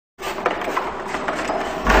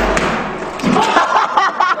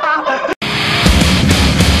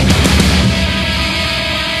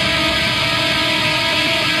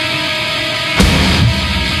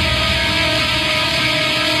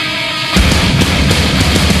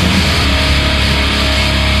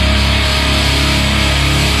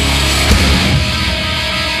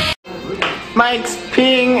Mike's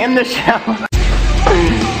peeing in the shower.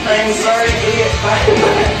 I'm sorry, idiot.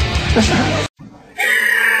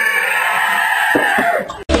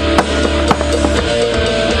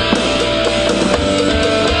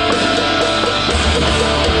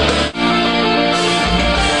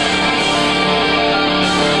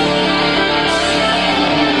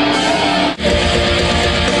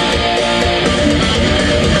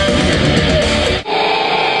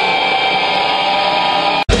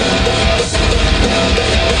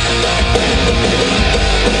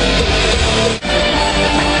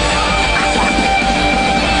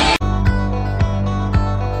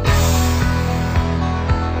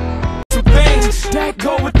 That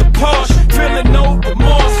go with the Porsche, feeling no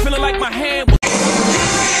remorse, feeling like my hand was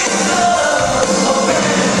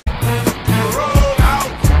rolled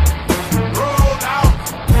out, rolled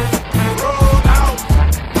out, rolled out,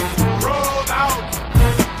 rolled out,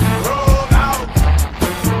 rolled out,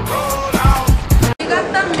 rolled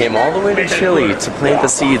out. Came all the way to Chile to plant the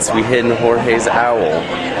seeds we hid in Jorge's owl,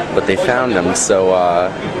 but they found them, so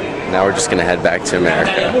now we're just gonna head back to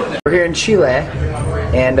America. We're here in Chile,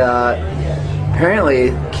 and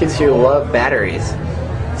apparently kids here love batteries.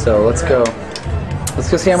 So let's go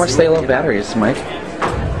see how much they love batteries, Mike.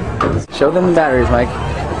 Show them the batteries, Mike.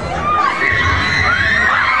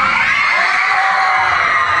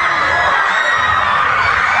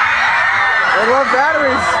 They love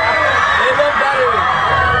batteries. They love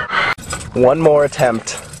batteries. One more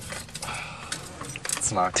attempt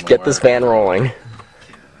to get this van rolling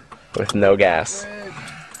with no gas.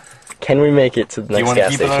 Can we make it to the next gas station? Do you want to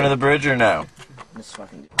keep it under the bridge or no?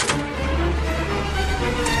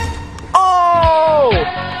 Oh!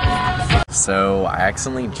 So I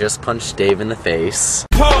accidentally just punched Dave in the face.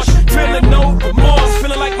 Porsche, feeling no remorse,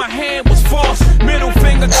 feeling like my hand was false. Middle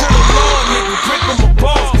finger to the Lord, nigga, prick on my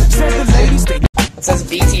balls. Said the ladies they. It says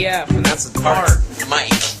BTF, and that's the part.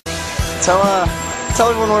 Mike. Tell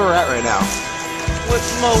everyone where we're at right now. With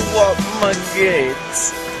my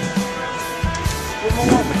gates. With my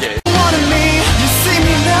mama gates. You see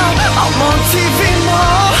me now, I'm on TV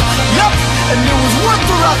more. Yup, and it was worth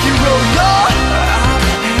the rocky road, y'all.